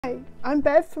Hey, I'm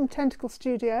Bev from Tentacle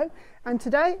Studio, and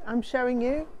today I'm showing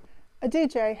you a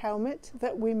DJ helmet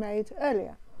that we made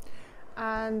earlier.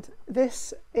 And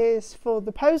this is for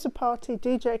the Poser Party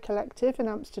DJ Collective in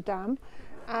Amsterdam,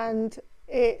 and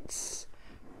it's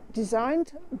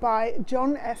designed by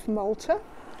John F. Malta,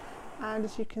 and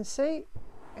as you can see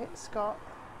it's got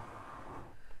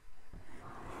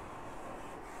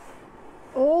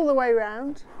all the way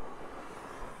round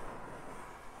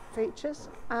features,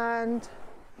 and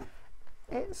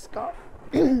it's got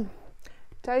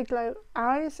day glow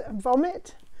eyes,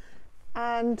 vomit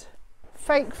and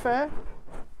fake fur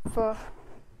for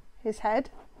his head,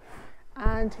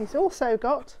 and he's also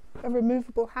got a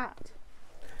removable hat.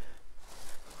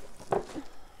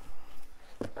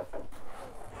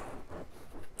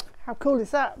 How cool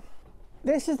is that?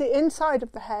 This is the inside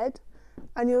of the head,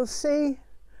 and you'll see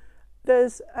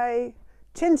there's a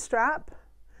chin strap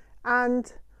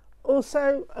and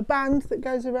also a band that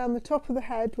goes around the top of the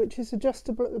head, which is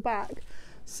adjustable at the back,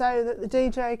 so that the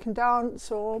DJ can dance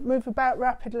or move about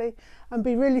rapidly and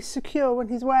be really secure when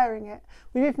he's wearing it.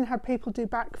 We've even had people do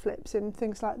backflips in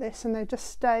things like this, and they just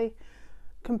stay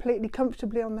completely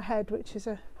comfortably on the head, which is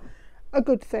a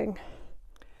good thing.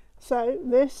 So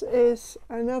this is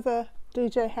another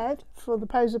DJ head for the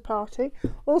Poser Party,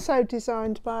 also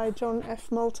designed by John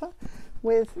F. Malta,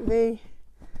 with the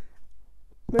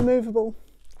removable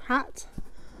hat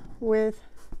with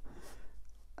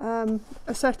a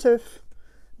set of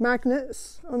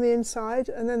magnets on the inside,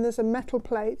 and then there's a metal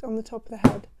plate on the top of the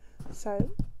head so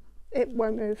it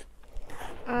won't move.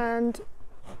 And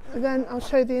then I'll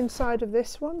show the inside of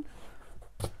this one.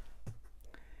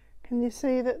 Can you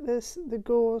see that there's the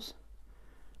gauze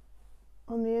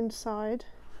on the inside?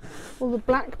 All the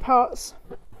black parts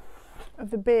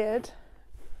of the beard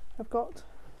have got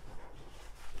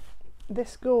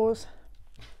this gauze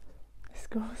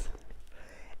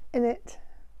in it,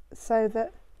 so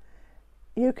that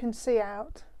you can see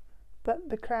out but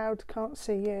the crowd can't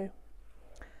see you.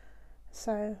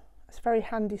 So it's very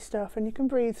handy stuff, and you can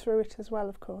breathe through it as well,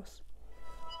 of course.